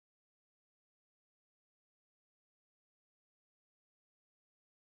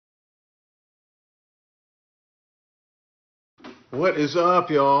What is up,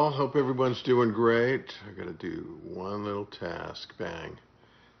 y'all? Hope everyone's doing great. I gotta do one little task. Bang.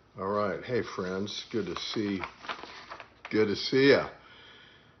 All right. Hey, friends. Good to see. Good to see ya.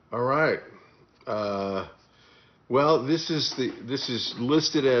 All right. Well, this is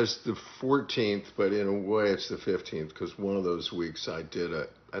listed as the 14th, but in a way it's the 15th because one of those weeks I did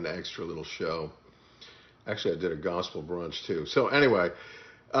an extra little show. Actually, I did a gospel brunch too. So anyway,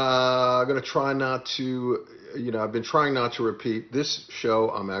 I'm gonna try not to. I've been trying not to repeat this show.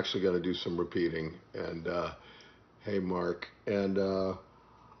 I'm actually gonna do some repeating. And hey, Mark. And I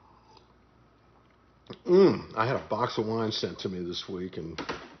had a box of wine sent to me this week, and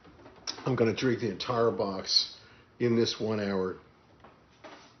I'm gonna drink the entire box in this 1 hour.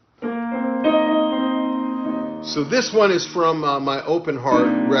 So this one is from my Open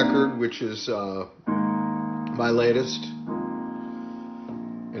Heart record, which is my latest,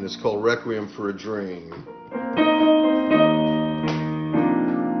 and it's called Requiem for a Dream.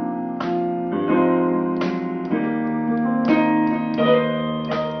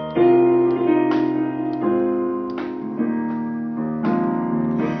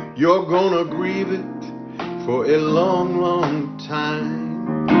 You're gonna grieve it for a long, long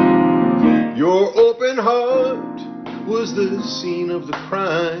time. Your open heart was the scene of the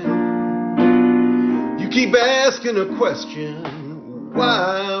crime. You keep asking a question,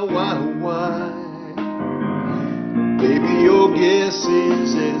 why? Baby, your guess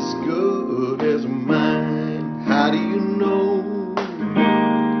is as good as mine. How do you know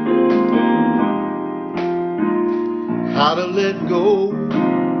how to let go?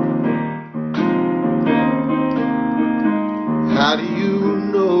 How do you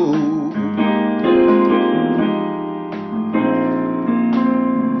know?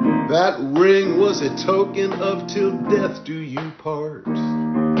 That ring was a token of till death do you part.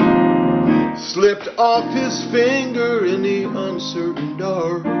 Slipped off his finger in the uncertain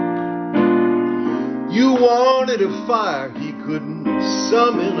dark. You wanted a fire, he couldn't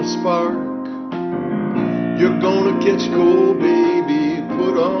summon a spark. You're gonna catch cold, baby,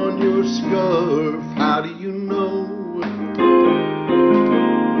 put on your scarf. How do you know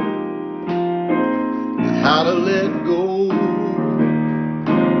how to let go?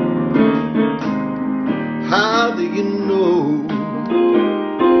 How do you know?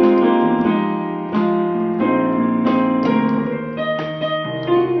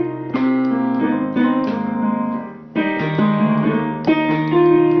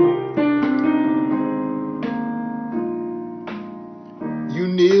 You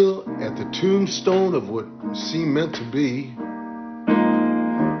kneel at the tombstone of what seemed meant to be.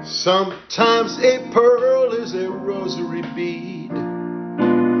 Sometimes a pearl is a rosary bead.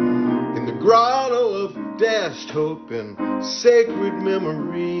 In the grotto of dashed hope and sacred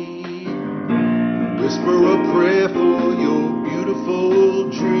memory, whisper a prayer for your beautiful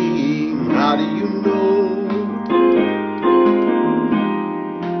dream. How do you know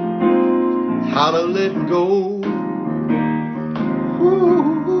how to let go?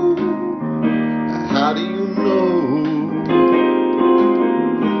 Ooh, how do you know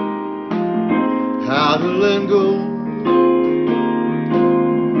how to let go?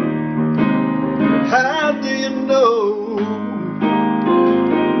 How do you know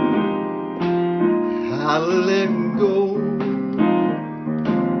how to let go?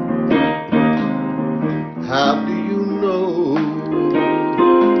 How do you know?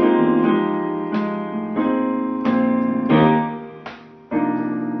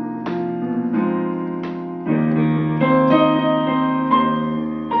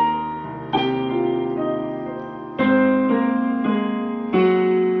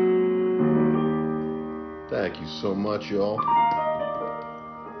 Thank you so much, y'all.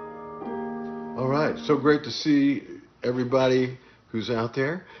 All right, so great to see everybody who's out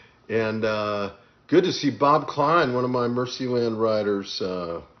there. And good to see Bob Klein, one of my Mercyland riders.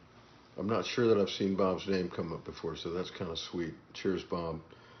 I'm not sure that I've seen Bob's name come up before, so that's kind of sweet. Cheers, Bob.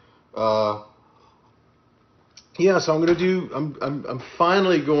 Yeah, so I'm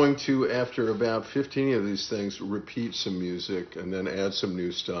finally going to, after about 15 of these things, repeat some music and then add some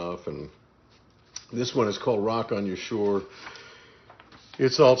new stuff. And this one is called Rock on Your Shore.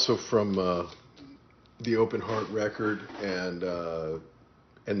 It's also from the Open Heart record, and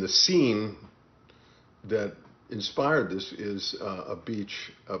the scene that inspired this is a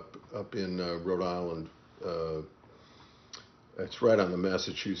beach up in Rhode Island. It's right on the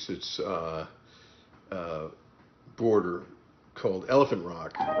Massachusetts border, called Elephant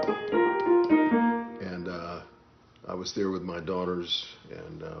Rock, and I was there with my daughters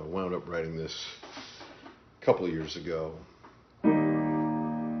and wound up writing this a couple of years ago.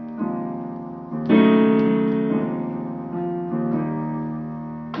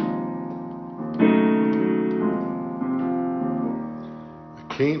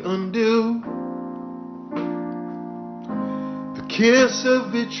 can't undo the kiss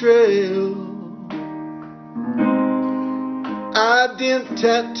of betrayal. I didn't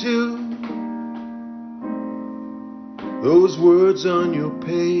tattoo those words on your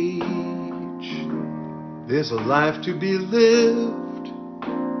page. There's a life to be lived,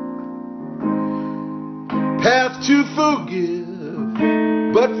 path to forgive,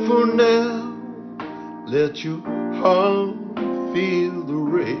 but for now, let your heart feel the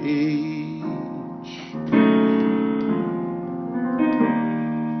rage.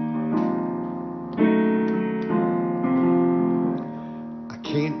 I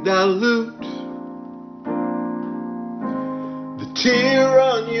can't dilute the tear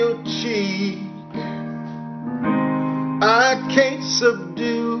on your cheek. I can't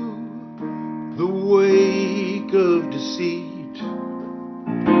subdue the wake of deceit.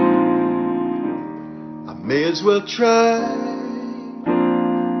 I may as well try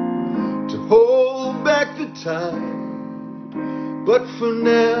to hold back the tide, but for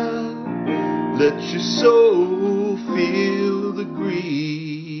now, let your soul feel the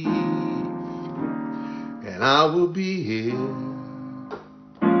grief, and I will be here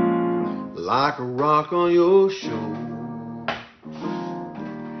like a rock on your shore.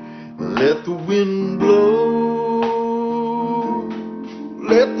 Let the wind blow,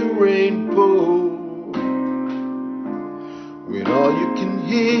 let the rain pour, when all you can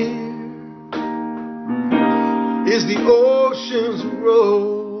hear is the ocean's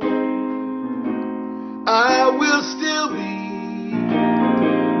roar. I will still be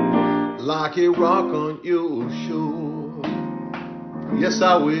like a rock on your shore. Yes,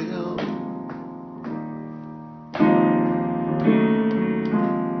 I will.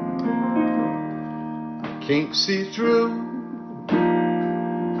 Can't see through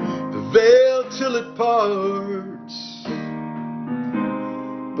the veil till it parts,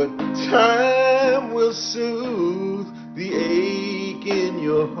 but time will soothe the ache in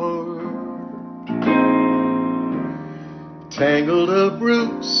your heart. Tangled up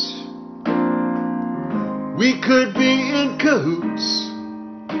roots, we could be in cahoots,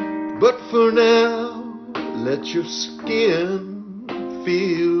 but for now, let your skin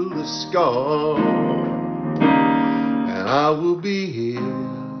feel the scar. And I will be here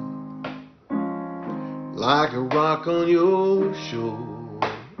like a rock on your shore.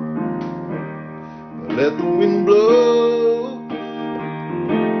 Let the wind blow,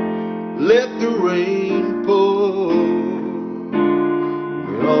 let the rain pour,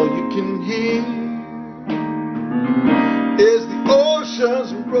 when all you can hear is the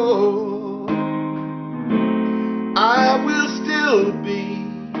ocean's roar. I will still be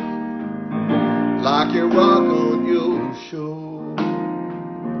like a rock on your shore.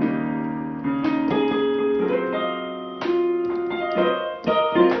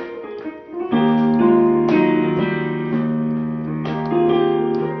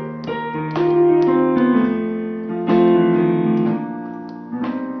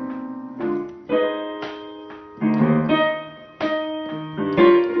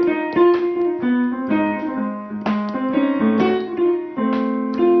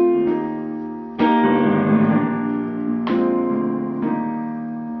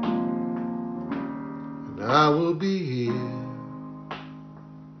 I will be here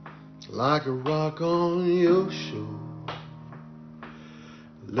like a rock on your shore.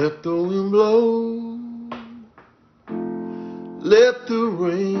 Let the wind blow, let the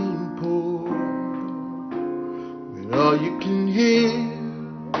rain pour, when all you can hear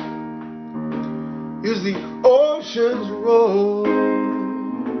is the ocean's roar.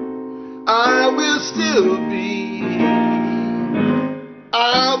 I will still be,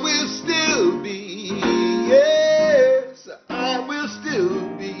 I will still be, yes, I will still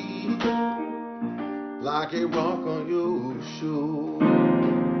be like a rock on your shore.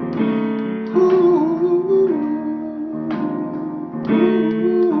 Ooh.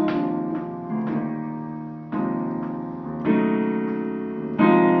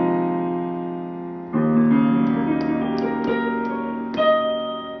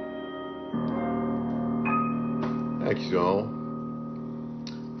 Thank you all.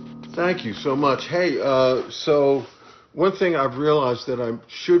 Thank you so much. Hey, so one thing I've realized that I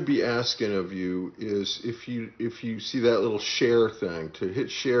should be asking of you is if you see that little share thing, to hit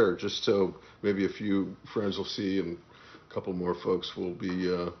share, just so maybe a few friends will see and a couple more folks will be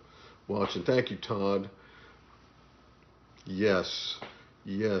watching. Thank you, Todd. Yes,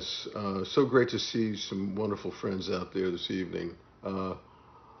 yes. So great to see some wonderful friends out there this evening.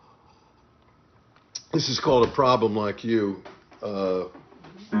 This is called A Problem Like You.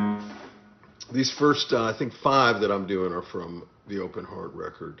 These first, I think 5 that I'm doing are from the Open Heart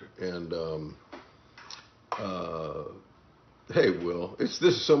record. And hey, Will, this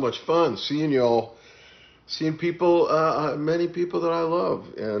is so much fun seeing y'all, seeing people, many people that I love,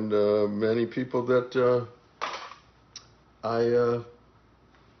 and many people that I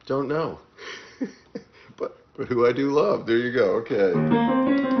don't know, but who I do love. There you go. Okay.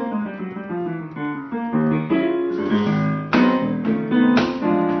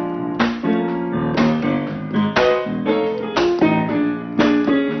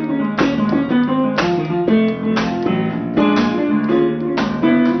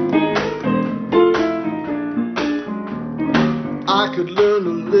 I could learn to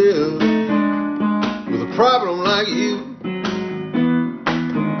live with a problem like you.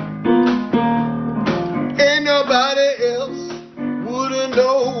 Ain't nobody else wouldn't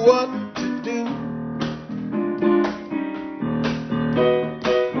know what to do.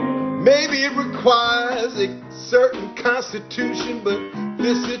 Maybe it requires a certain constitution, but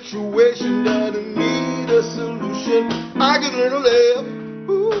this situation doesn't need a solution. I could learn to live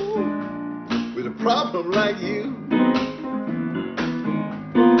with a problem like you.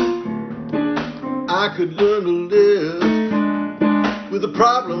 I could learn to live with a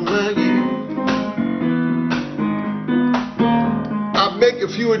problem like you. I'd make a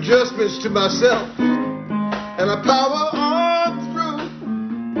few adjustments to myself and I power on through.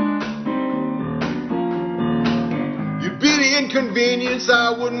 You'd be the inconvenience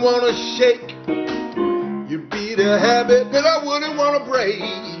I wouldn't want to shake. You'd be the habit that I wouldn't want to break.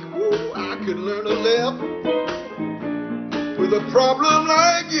 Ooh, I could learn to live with a problem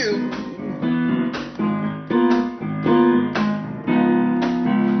like you.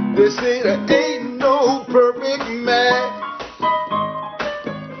 They say there ain't no perfect match,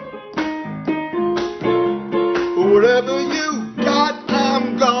 but whatever you got,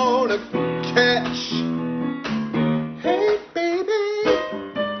 I'm gonna catch. Hey, baby.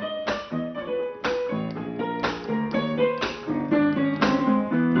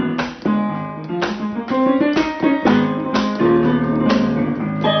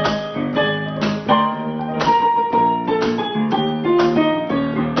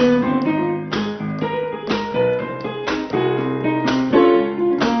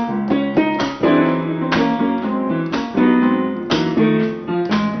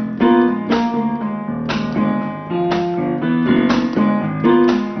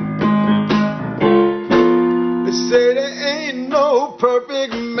 Say there ain't no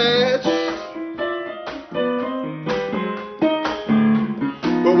perfect match,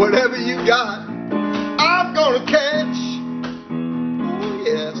 but whatever you got, I'm gonna catch. Oh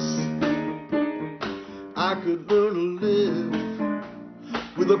yes, I could learn to live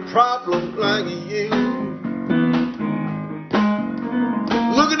with a problem like you.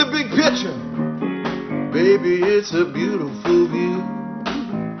 Look at the big picture, baby, it's a beautiful view.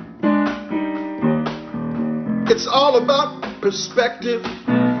 It's all about perspective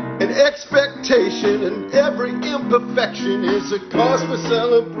and expectation, and every imperfection is a cause for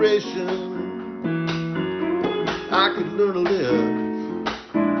celebration. I could learn to live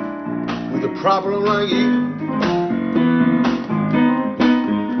with a problem like you.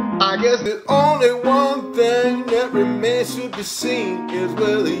 I guess the only one thing that remains to be seen is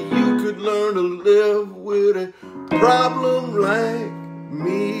whether you could learn to live with a problem like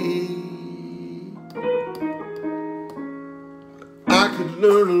me. I could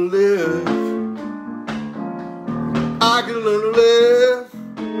learn to live. I could learn to live.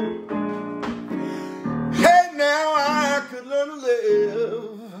 Hey, now I could learn to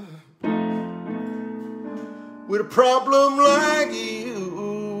live with a problem like you.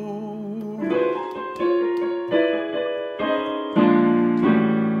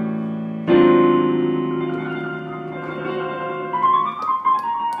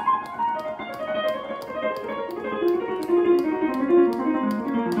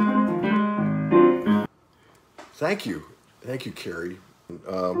 Thank you. Thank you, Carrie.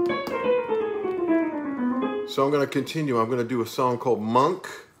 So I'm going to continue. I'm going to do a song called Monk,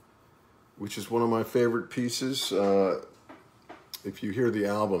 which is one of my favorite pieces. If you hear the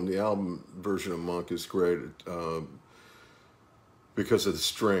album version of Monk is great because of the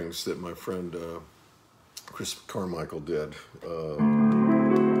strings that my friend Chris Carmichael did.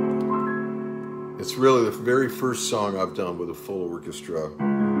 It's really the very first song I've done with a full orchestra.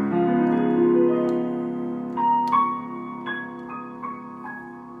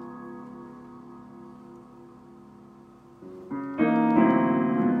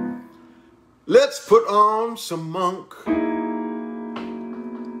 Let's put on some Monk.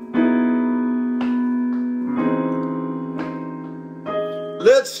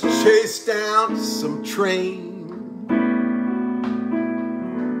 Let's chase down some train.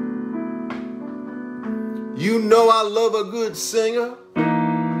 You know I love a good singer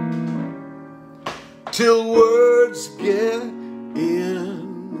till words get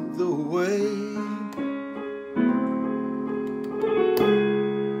in the way.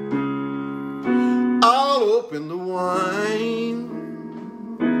 I'll open the wine,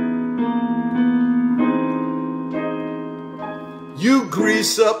 you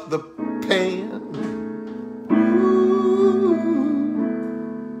grease up the pan.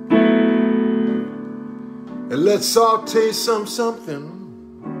 And let's all taste something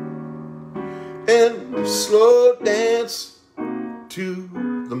and slow dance to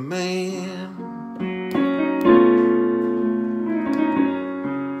the man.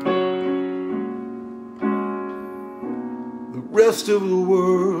 The rest of the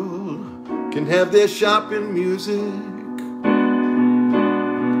world can have their shopping music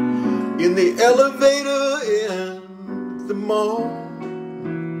in the elevator in the mall.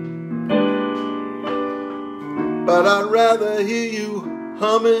 But I'd rather hear you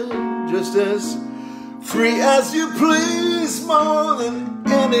humming just as free as you please, more than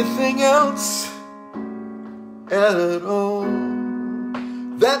anything else at all.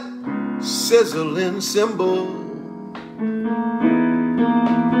 That sizzling cymbal,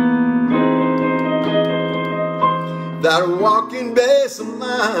 that walking bass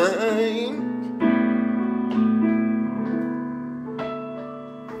line.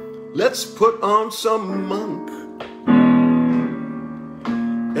 Let's put on some monk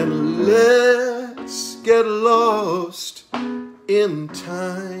and let's get lost in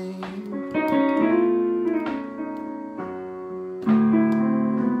time.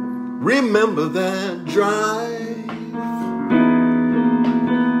 Remember that drive,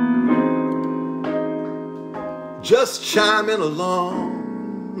 just chiming along.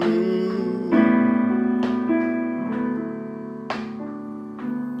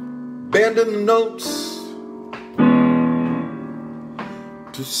 Bending the notes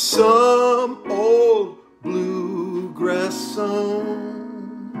to some old bluegrass song.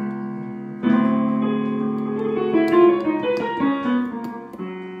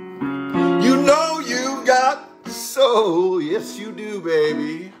 You know you got soul, yes you do,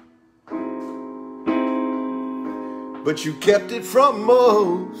 baby, but you kept it from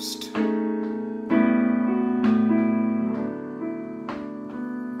most.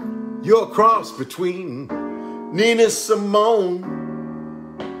 You're a cross between Nina Simone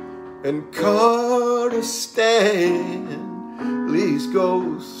and Carter Stanley's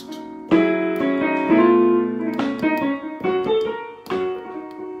ghost. The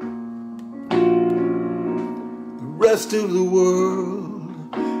rest of the world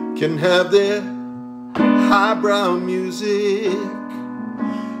can have their highbrow music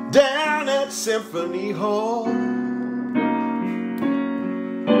down at Symphony Hall.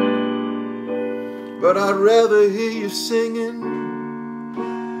 But I'd rather hear you singing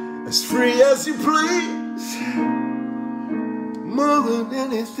as free as you please, more than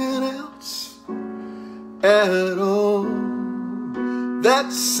anything else at all.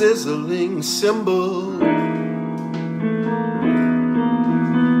 That sizzling cymbal,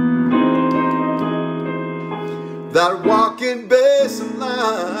 that walking bass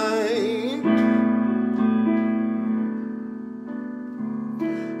line.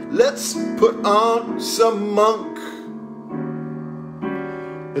 Let's put on some monk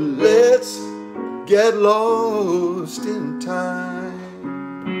and let's get lost in time.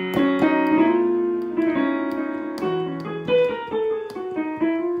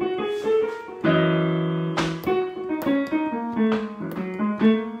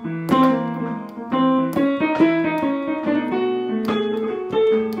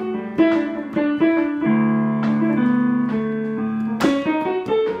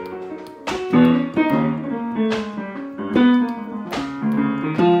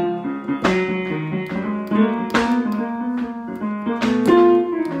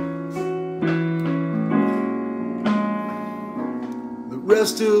 The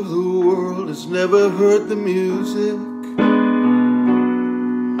rest of the world has never heard the music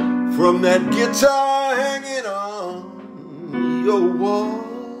from that guitar hanging on your wall.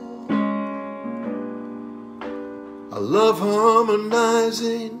 I love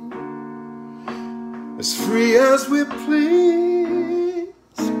harmonizing as free as we please,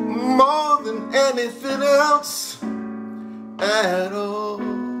 more than anything else at all.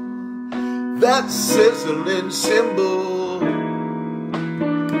 That sizzling cymbal,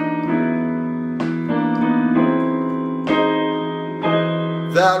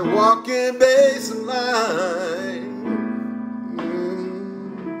 that walking bass line.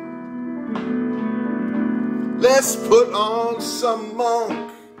 Let's put on some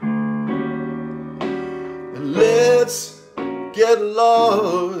monk and Let's get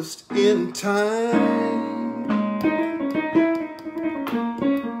lost in time.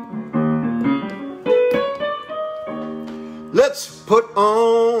 Let's put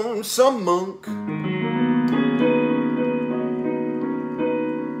on some monk.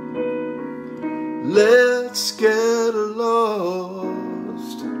 Let's get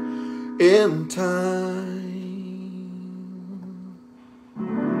lost in time.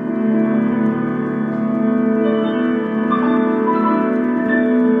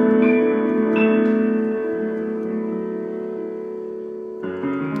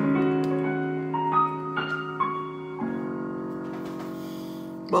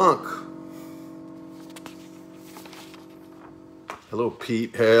 Monk. Hello,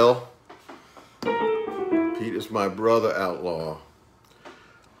 Pete Hale. Pete is my brother outlaw.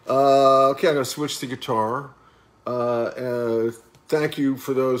 Okay, I'm going to switch to guitar. Thank you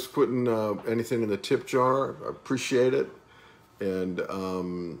for those putting anything in the tip jar. I appreciate it. And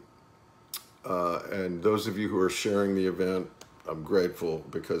those of you who are sharing the event, I'm grateful,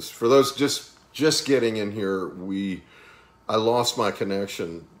 because for those just getting in here, I lost my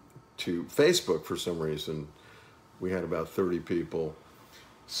connection to Facebook for some reason. We had about 30 people.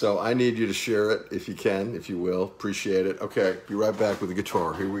 So I need you to share it if you can, if you will. Appreciate it. Okay, be right back with the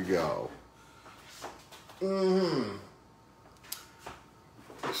guitar. Here we go.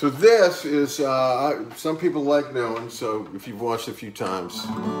 So this is, some people like knowing, so if you've watched a few times,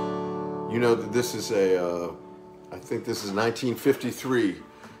 you know that this is I think this is 1953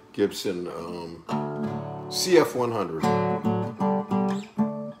 Gibson CF100.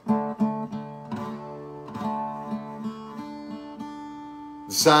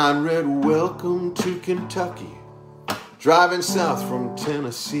 The sign read, "Welcome to Kentucky, driving south from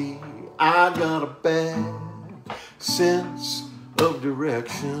Tennessee. I got a bad sense of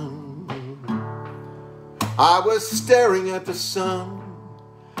direction. I was staring at the sun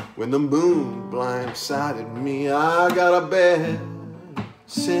when the moon blindsided me. I got a bad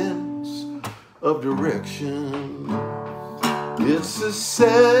sense of direction. It's a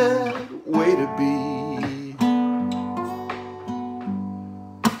sad way to be.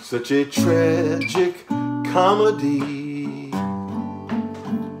 Such a tragic comedy.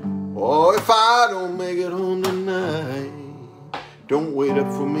 Oh, if I don't make it home tonight, don't wait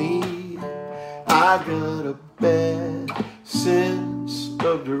up for me. I got a bad sense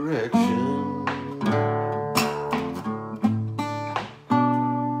of direction."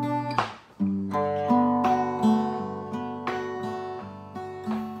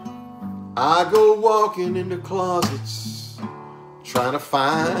 I go walking into closets, trying to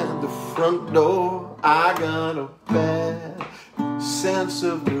find the front door. I got a bad sense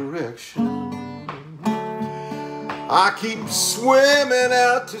of direction. I keep swimming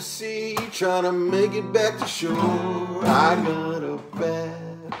out to sea, trying to make it back to shore. I got a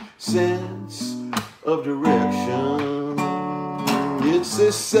bad sense of direction. It's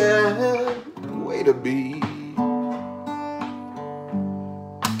a sad way to be.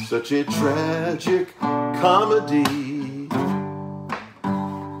 Such a tragic comedy.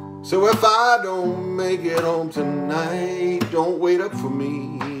 So if I don't make it home tonight, don't wait up for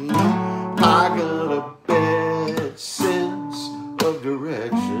me. I got a bad sense of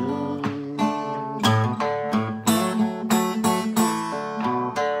direction.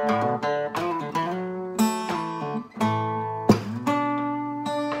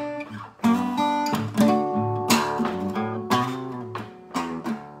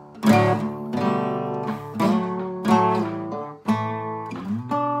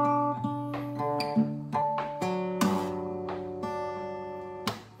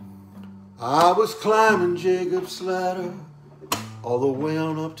 I was climbing Jacob's ladder all the way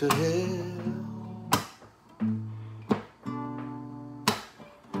on up to hell.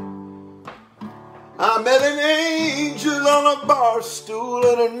 I met an angel on a bar stool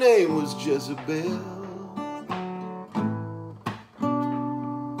and her name was Jezebel.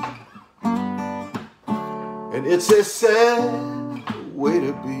 And it's a sad way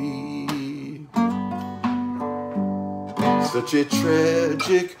to be. Such a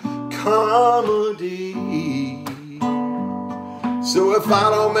tragic comedy. So if I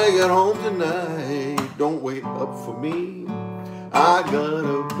don't make it home tonight, don't wait up for me. I got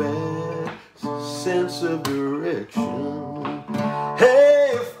a bad sense of direction.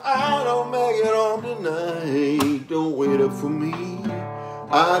 Hey, if I don't make it home tonight, don't wait up for me.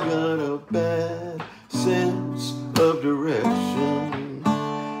 I got a bad sense of direction.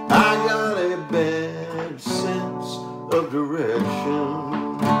 I got a bad sense of direction.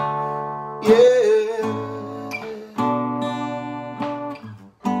 Yeah.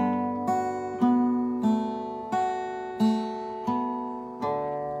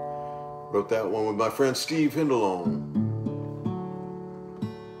 wrote that one with my friend Steve Hindelong.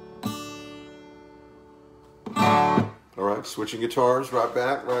 All right, switching guitars, right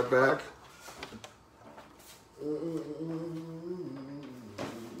back, right back.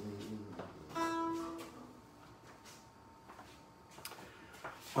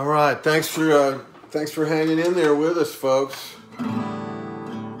 All right, thanks for hanging in there with us, folks. I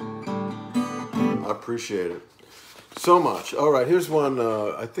appreciate it so much. All right, here's one.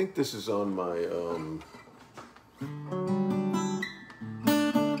 I think this is on my.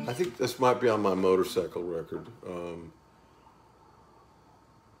 I think this might be on my motorcycle record.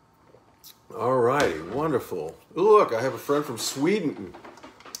 All righty, wonderful. Look, I have a friend from Sweden.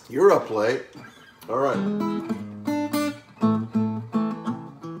 You're up late. All right.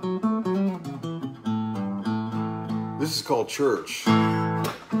 This is called Church.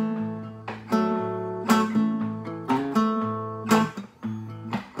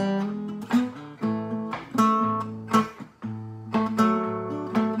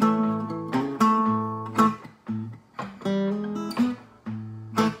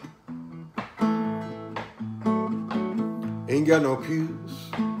 Ain't got no pews,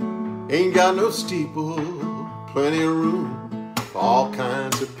 ain't got no steeple, plenty of room for all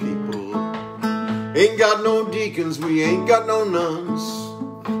kinds of people. Ain't got no deacons, we ain't got no nuns,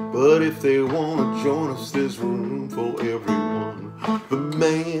 but if they wanna join us, there's room for everyone. The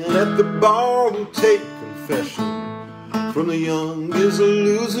man at the bar will take confession, from the youngest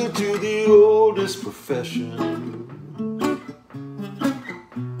loser to the oldest profession.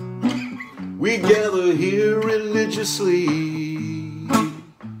 We gather here religiously.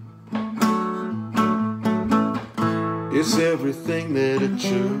 It's everything that a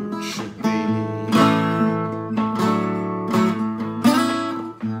church should be.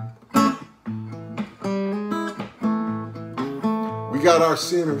 We got our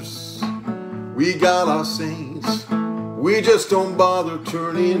sinners, we got our saints. We just don't bother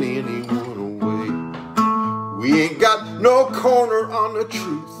turning anyone away. We ain't got no corner on the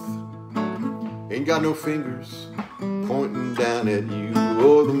truth, ain't got no fingers pointing down at you.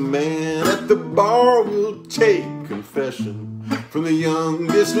 Oh, the man at the bar will take confession, from the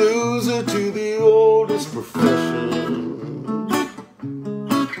youngest loser to the oldest profession.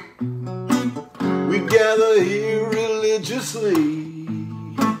 We gather here religiously.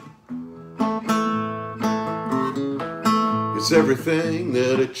 It's everything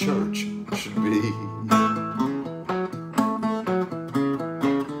that a church should be.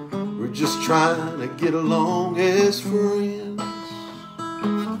 Just trying to get along as friends.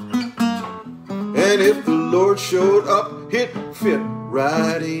 And if the Lord showed up, he'd fit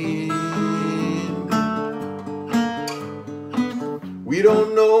right in. We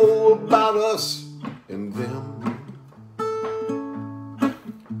don't know about us and them.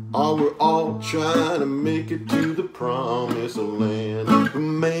 Oh, we're all trying to make it to the promised land. The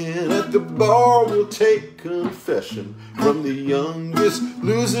man at the bar will take confession, from the youngest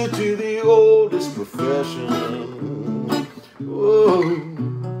loser to the oldest profession. Whoa.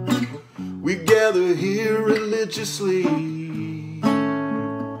 We gather here religiously.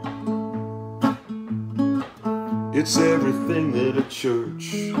 It's everything that a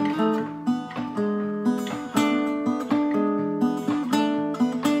church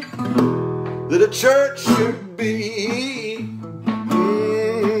should be.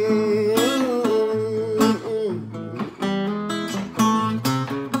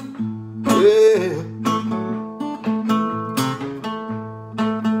 Yeah.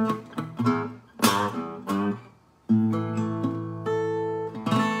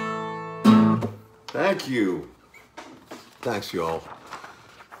 Thank you. Thanks, y'all.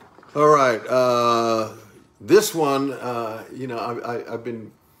 All right. This one, I've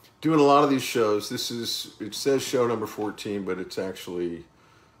been doing a lot of these shows. It says show number 14, but it's actually,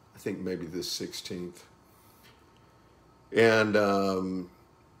 I think maybe the 16th. And,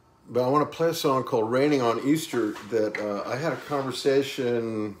 but I want to play a song called Raining on Easter that I had a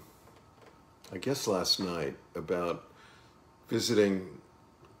conversation, I guess last night, about visiting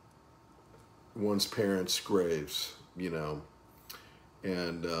one's parents' graves, and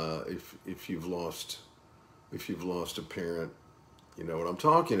if you've lost a parent, you know what I'm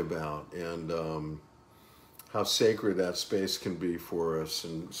talking about, and how sacred that space can be for us.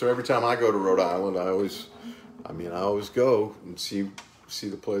 And so every time I go to Rhode Island, I always go and see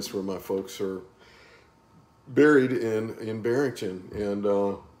the place where my folks are buried in Barrington, and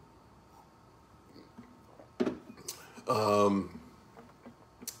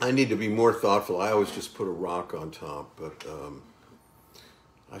I need to be more thoughtful. I always just put a rock on top, but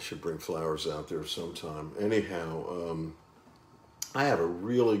I should bring flowers out there sometime. Anyhow, I have a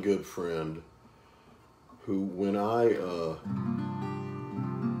really good friend who, when I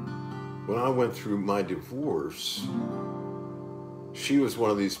went through my divorce, she was one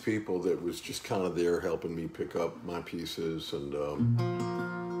of these people that was just kind of there helping me pick up my pieces, and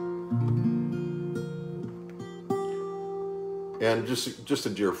just a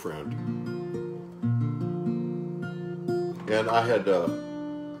dear friend. And I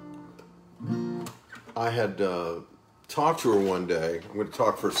had talked to her one day. I'm going to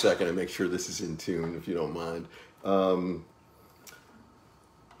talk for a second and make sure this is in tune, if you don't mind.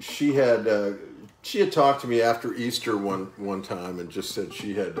 She had talked to me after Easter one time and just said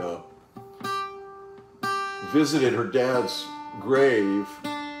she had visited her dad's grave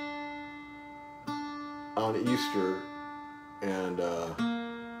on Easter, and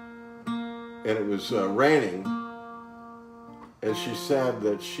it was raining, and she said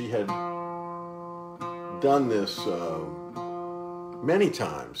that she had done this many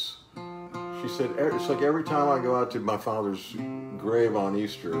times. She said, it's like every time I go out to my father's grave on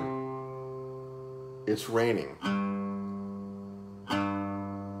Easter, it's raining.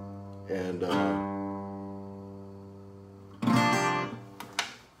 And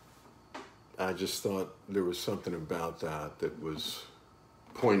I just thought there was something about that was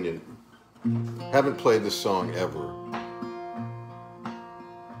poignant. Haven't played this song ever.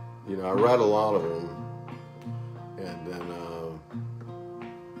 You know, I write a lot of them, and then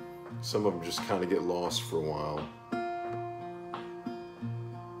some of them just kind of get lost for a while.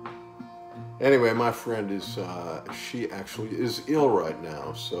 Anyway, my friend is, she actually is ill right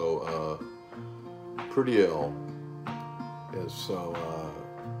now, so pretty ill. And so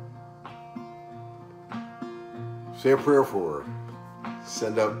say a prayer for her.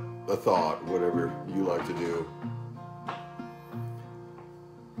 Send up a thought, whatever you like to do.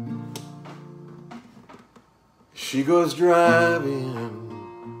 She goes driving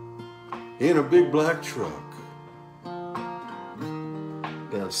in a big black truck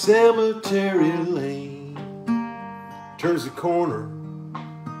down Cemetery Lane, turns the corner,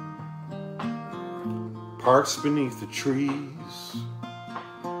 parks beneath the trees.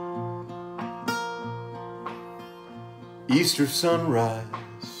 Easter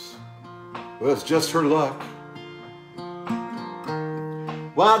sunrise, well, it's just her luck.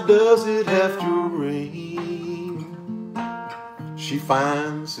 Why does it have to rain? She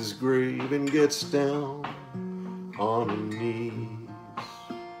finds his grave and gets down on her knees.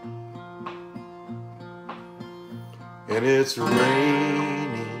 And it's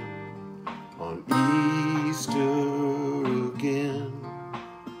raining on Easter again.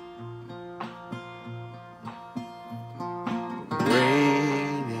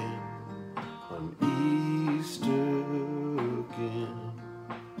 Raining on Easter again.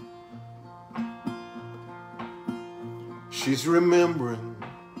 She's remembering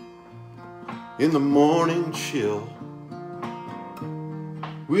in the morning chill,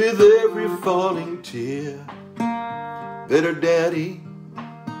 with every falling tear, that her daddy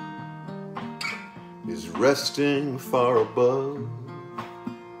is resting far above.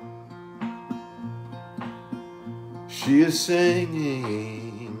 She is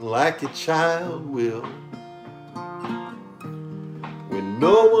singing like a child will, when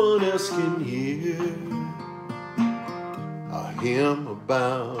no one else can hear, a hymn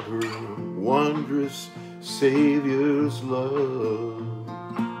about her wondrous Savior's love.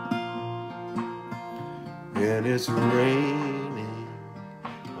 And it's raining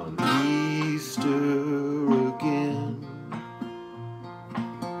on Easter again.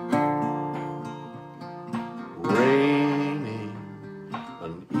 Raining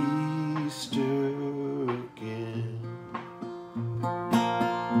on Easter again.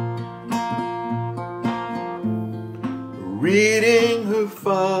 Reading her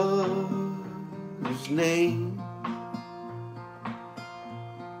father's name,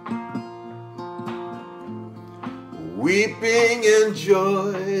 weeping in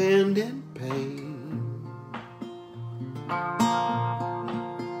joy and in pain,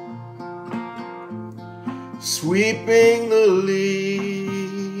 sweeping the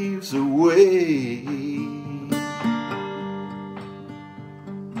leaves away.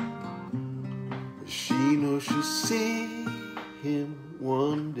 She knows she'll see him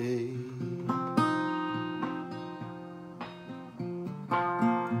one day.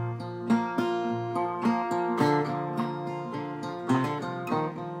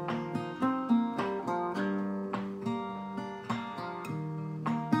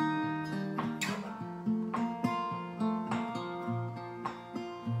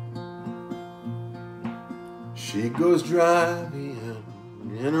 She goes driving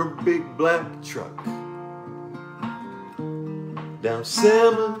in her big black truck down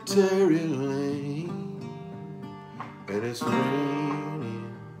Cemetery Lane, and it's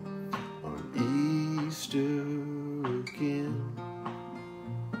raining on Easter again.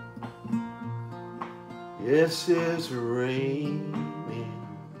 Yes, it's raining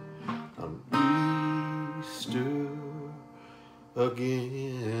on Easter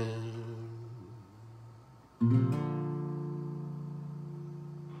again.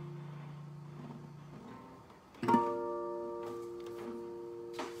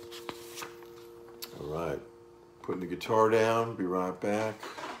 All right, putting the guitar down, be right back.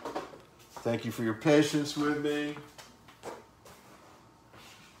 Thank you for your patience with me.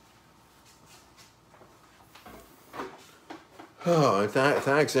 Oh,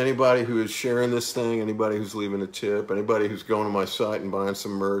 thanks anybody who is sharing this thing, anybody who's leaving a tip, anybody who's going to my site and buying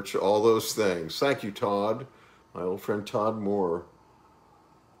some merch, all those things. Thank you, Todd, my old friend Todd Moore.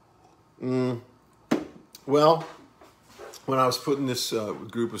 Well, when I was putting this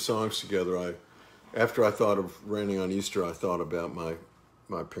group of songs together, after I thought of Raining on Easter, I thought about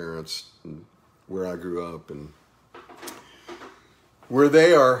my parents and where I grew up and where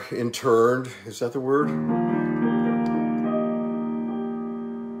they are interred. Is that the word?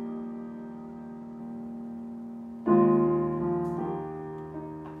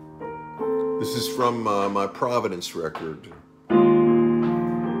 This is from my Providence record.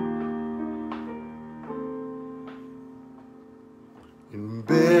 In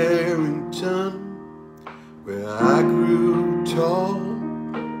Barrington, where I grew tall,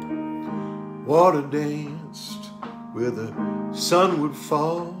 water danced where the sun would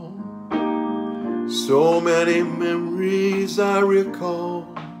fall. So many memories I recall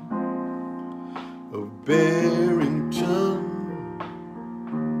of Barrington.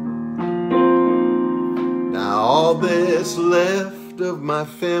 All that's left of my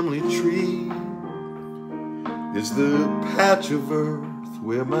family tree is the patch of earth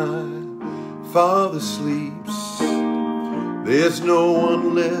where my father sleeps. There's no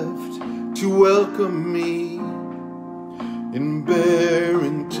one left to welcome me in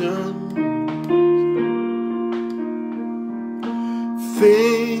Barrington.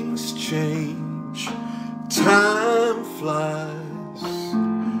 Things change, time flies,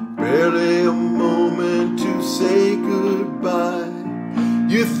 barely a moment to say goodbye.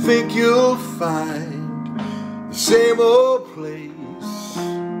 You think you'll find the same old place.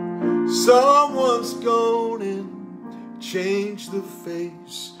 Someone's gone and changed the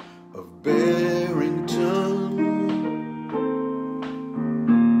face of Barrington.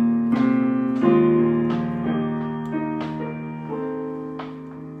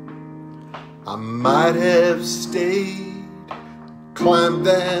 I might have stayed, climbed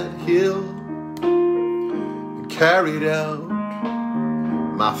that hill, and carried out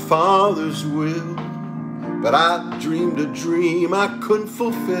my father's will. But I dreamed a dream I couldn't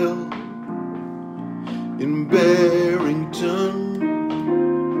fulfill in Barrington.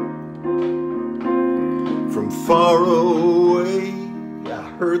 From far away I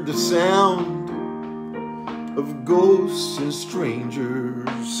heard the sound of ghosts and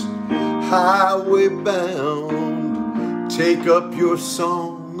strangers, highway bound. Take up your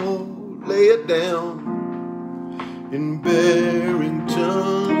song or lay it down in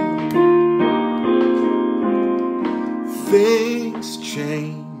Barrington. Things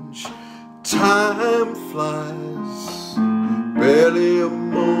change, time flies, barely a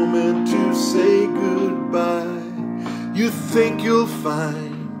moment to say goodbye. You think you'll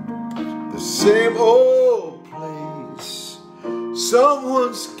find the same old place.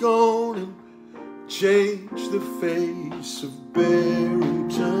 Someone's gone and changed the face of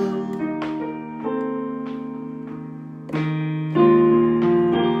Barrington.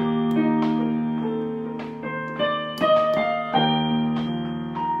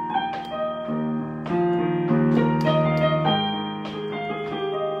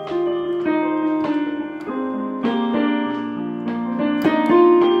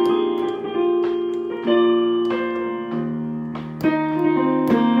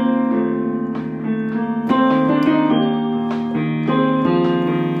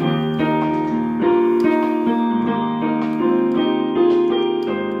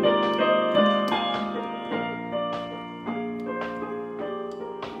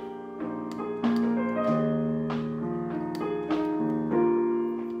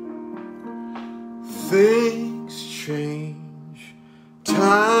 Things change,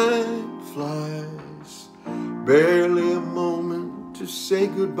 time flies, barely a moment to say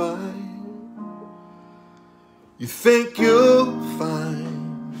goodbye. You think you'll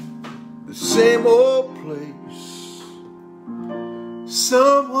find the same old place.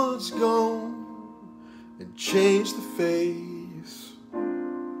 Someone's gone and changed the face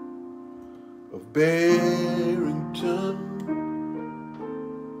Barrington,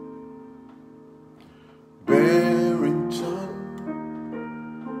 Barrington.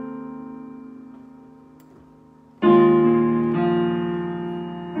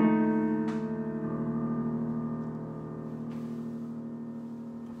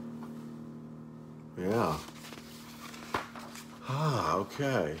 Yeah.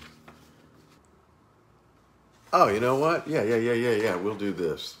 Okay. Oh, you know what? Yeah. We'll do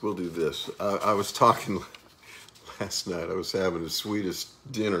this. I was talking last night. I was having the sweetest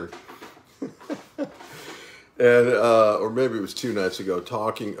dinner. And, or maybe it was 2 nights ago,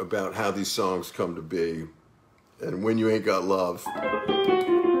 talking about how these songs come to be. And When You Ain't Got Love.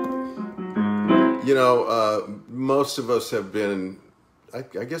 You know, most of us have been,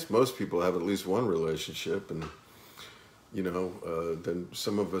 I guess most people have at least one relationship. And, you know, then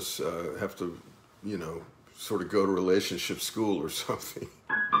some of us have to, you know, sort of go to relationship school or something.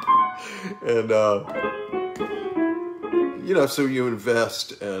 And, you know, so you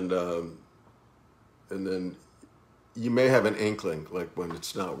invest and then you may have an inkling, like when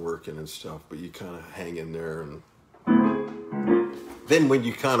it's not working and stuff, but you kind of hang in there. And then when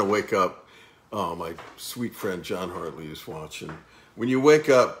you kind of wake up, oh, my sweet friend John Hartley is watching. When you wake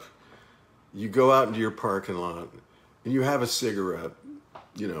up, you go out into your parking lot and you have a cigarette,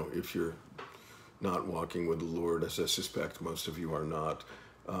 you know, if you're not walking with the Lord, as I suspect most of you are not.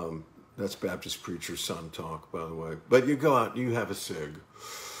 That's Baptist preacher son talk, by the way. But you go out, you have a cig.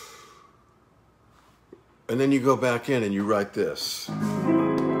 And then you go back in and you write this.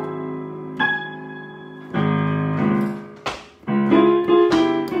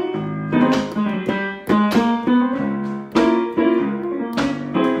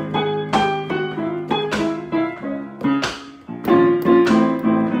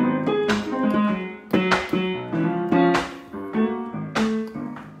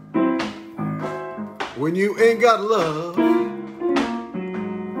 When you ain't got love,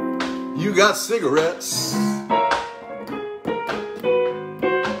 you got cigarettes.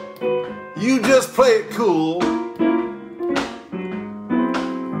 You just play it cool,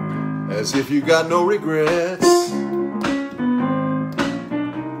 as if you got no regrets.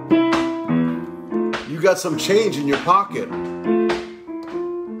 You got some change in your pocket,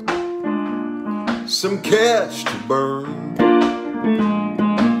 some cash to burn.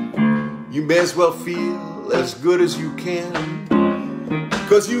 You may as well feel as good as you can,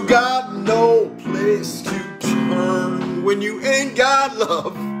 'cause you got no place to turn when you ain't got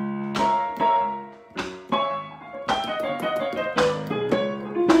love.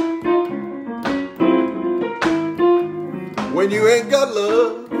 When you ain't got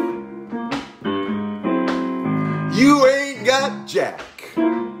love, you ain't got jack.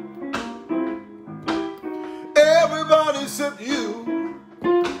 Everybody except you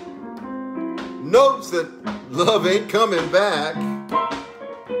knows that love ain't coming back.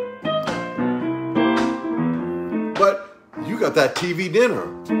 But you got that TV dinner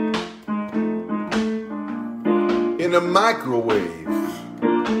in a microwave.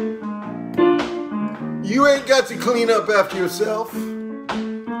 You ain't got to clean up after yourself.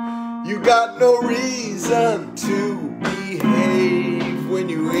 You got no reason to behave when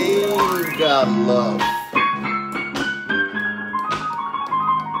you ain't got love.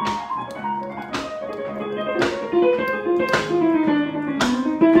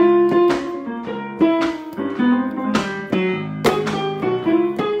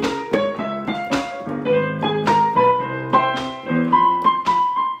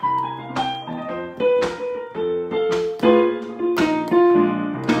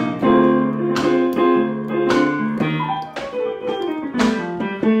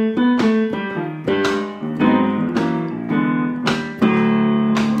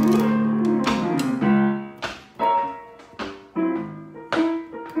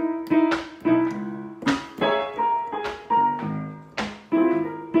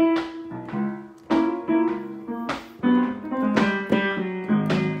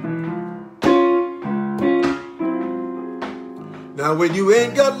 Now when you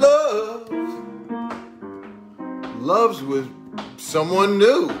ain't got love, love's with someone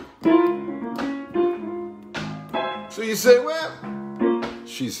new. So you say, well,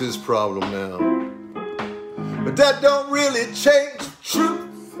 she's his problem now. But that don't really change the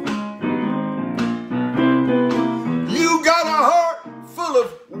truth. You got a heart full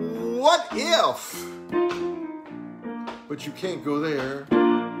of what if, but you can't go there.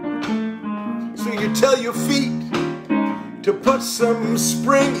 So you tell your feet to put some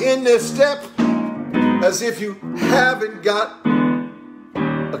spring in their step, as if you haven't got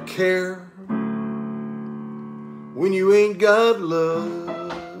a care when you ain't got love.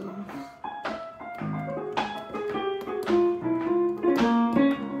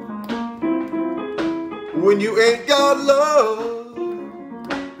 when you ain't got love.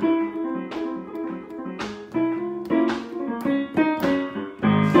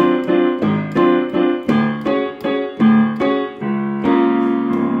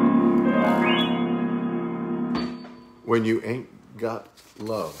 When you ain't got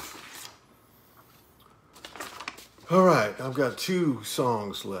love. All right, I've got 2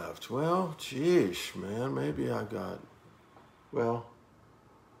 songs left. Well, geesh, man, maybe I've got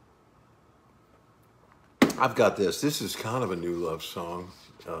this. This is kind of a new love song,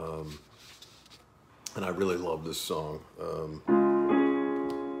 and I really love this song.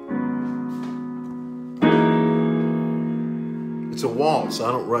 It's a waltz. I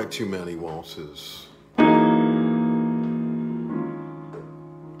don't write too many waltzes.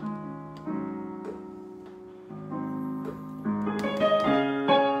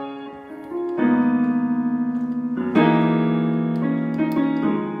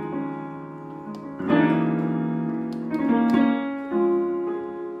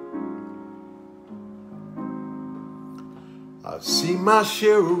 I've seen my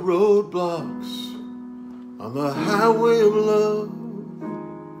share of roadblocks on the highway of love.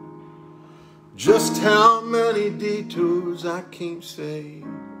 Just how many detours I can't say.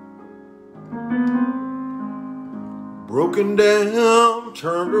 Broken down,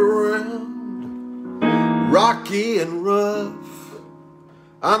 turned around, rocky and rough.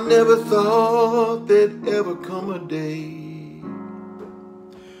 I never thought there'd ever come a day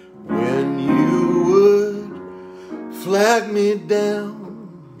when you would flag me down,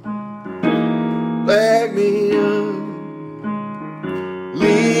 flag me up,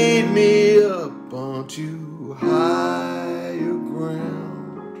 lead me up onto higher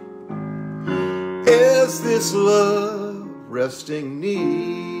ground. Is this love resting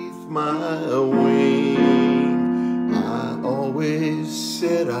neath my wing? I always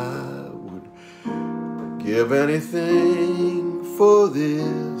said I would give anything for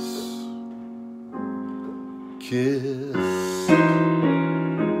this kiss.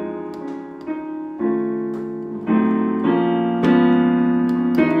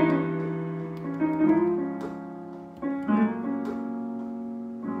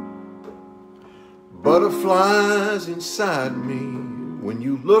 Butterflies inside me when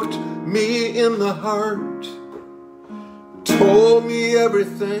you looked me in the heart, told me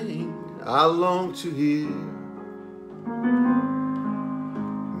everything I longed to hear.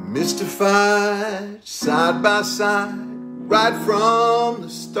 Mystified, side by side, right from the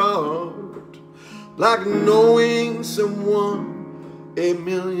start, like knowing someone a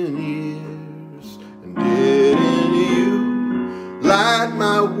million years. And didn't you light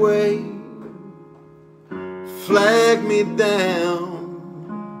my way, flag me down,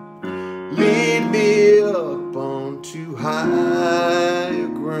 lead me up onto higher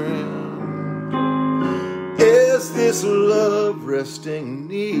ground? Is this love resting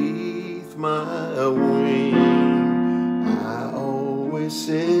neath my wing? I always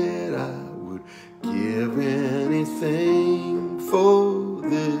said I would give anything for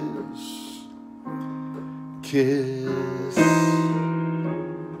this kiss.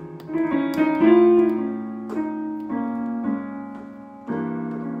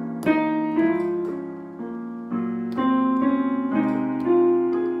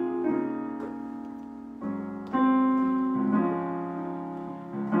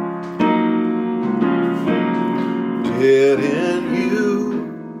 Didn't you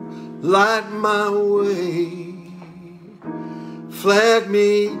light my way, flag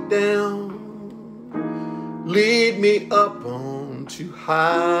me down, lead me up onto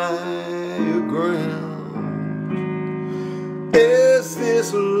higher ground? Is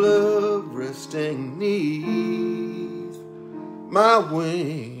this love resting neath my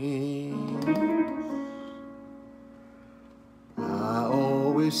wings? I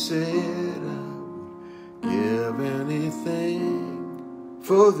always said give anything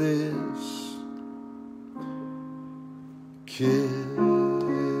for this kiss.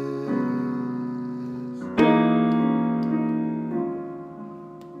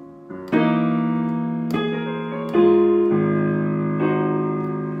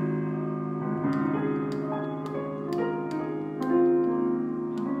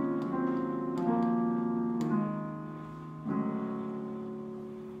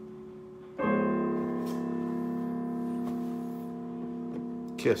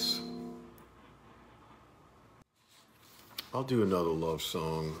 Kiss. I'll do another love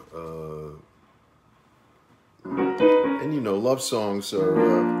song. And you know, love songs are,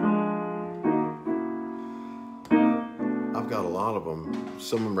 I've got a lot of them.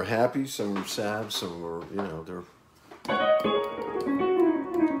 Some of them are happy, some of them are sad, some of them are, you know, they're...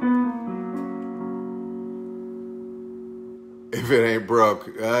 if it ain't broke.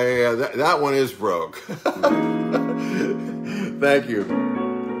 Yeah, that one is broke. Thank you.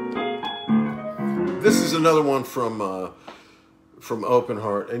 This is another one from Open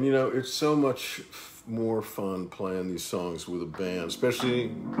Heart, and you know, it's so much more fun playing these songs with a band,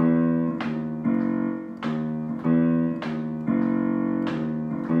 especially.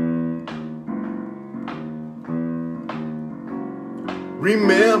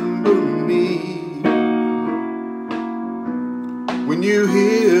 Remember me when you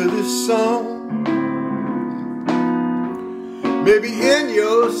hear this song, maybe in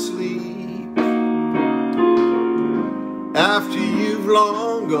your sleep, after you've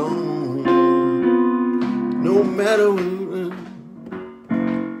long gone. No matter when,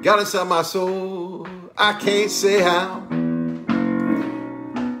 got inside my soul, I can't say how.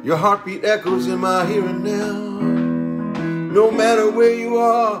 Your heartbeat echoes in my hearing now. No matter where you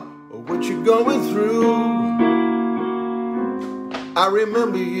are or what you're going through, I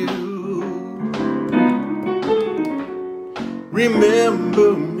remember you.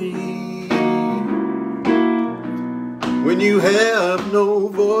 Remember me when you have no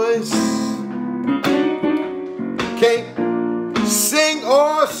voice, can't sing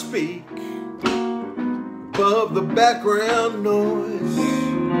or speak above the background noise.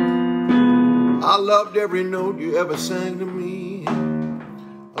 I loved every note you ever sang to me,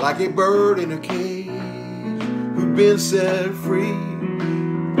 like a bird in a cage who'd been set free.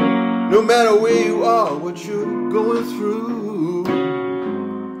 No matter where you are, what you're going through,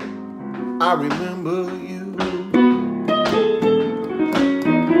 I remember you.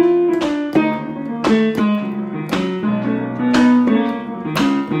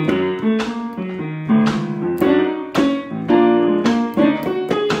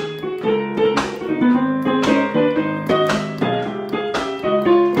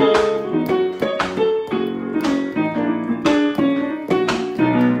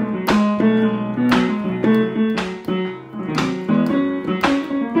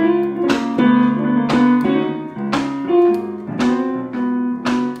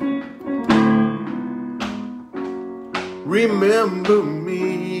 Remember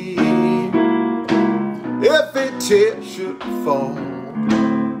me if a tear should fall,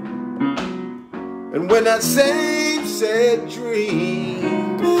 and when that same sad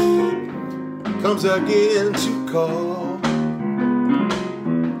dream comes again to call.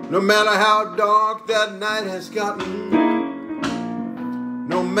 No matter how dark that night has gotten,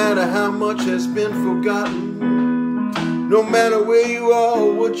 no matter how much has been forgotten, no matter where you are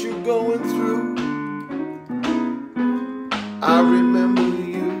or what you're going through, I remember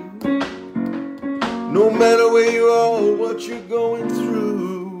you. No matter where you are or what you're going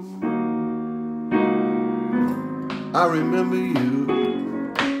through, I remember you.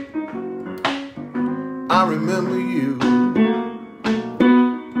 I remember you.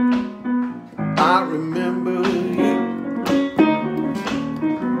 I remember you.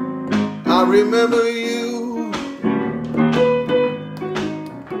 I remember you.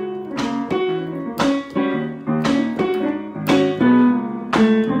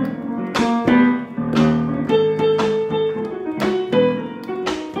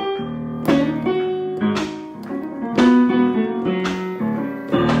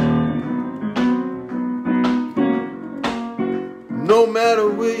 No matter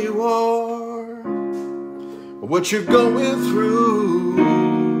where you are or what you're going through,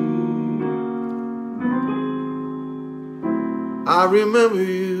 I remember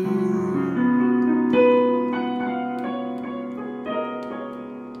you.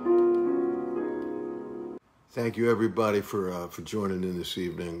 Thank you, everybody, for joining in this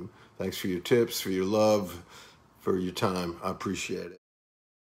evening. Thanks for your tips, for your love, for your time. I appreciate it.